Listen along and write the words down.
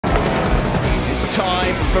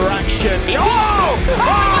time for action.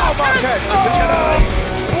 Marquez!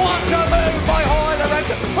 What a move by Jorge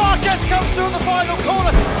Lorenzo! Marquez comes through the final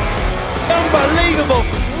corner. Unbelievable!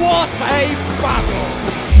 What a battle!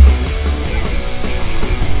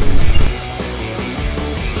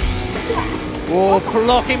 Oh,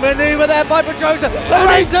 blocking manoeuvre there by Pedrosa.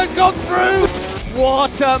 Lorenzo's gone through.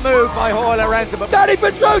 What a move by Jorge Lorenzo. Dani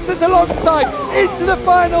Pedrosa's alongside into the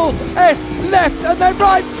final S, left and then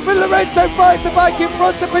right, but Lorenzo fires the bike in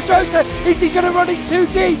front of Pedrosa. Is he going to run it too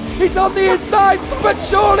deep? He's on the inside, but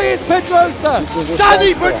surely it's Pedrosa.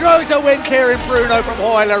 Dani Pedrosa wins here in Bruno from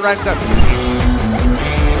Jorge Lorenzo.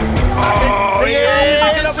 He is!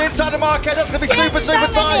 He's getting up the inside of Marquez. That's going to be super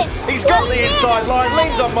tight. He's got the inside line,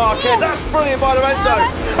 leans on Marquez. That's brilliant by Lorenzo.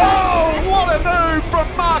 Oh, what a move from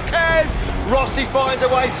Marquez! Rossi finds a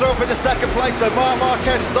way through up in the second place, so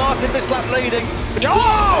Marquez started this lap leading.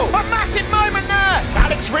 Oh, a massive moment there!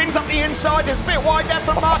 Alex Rins up the inside, there's a bit wide there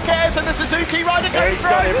from Marquez, and the Suzuki rider goes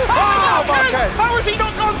through. Oh, Marquez! How has he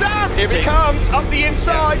not gone down? Here he comes, up the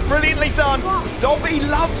inside, brilliantly done. Dovi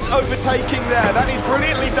loves overtaking there, that is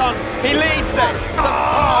brilliantly done. He leads there.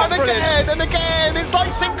 And again, it's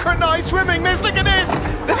like synchronized swimming. Look at this.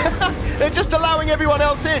 They're just allowing everyone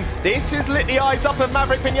else in. This has lit the eyes up of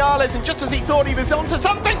Maverick Vinales, and just as he thought he was onto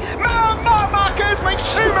something, Marquez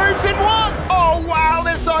makes 2 moves in 1. Oh wow,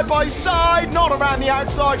 they're side by side, not around the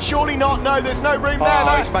outside, surely not. No, there's no room there.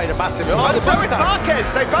 No. He's made a massive And so is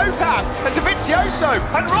Marquez, they both have, and Dovizioso.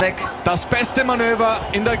 Das beste Manöver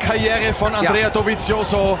in der Karriere von Andrea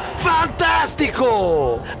Dovizioso.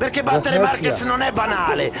 Fantastico! Perché battere Marquez non è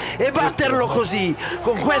banale, e batterlo così,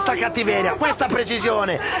 con questa cattiveria, questa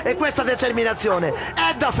precisione e questa determinazione,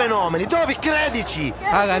 è da fenomeni. Dovi, credici!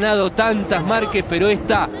 Ha ganado tantas Márquez, pero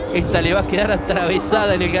esta le va a quedar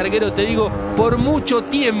atravesada en el carguero, te digo, por mucho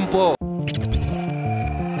tiempo.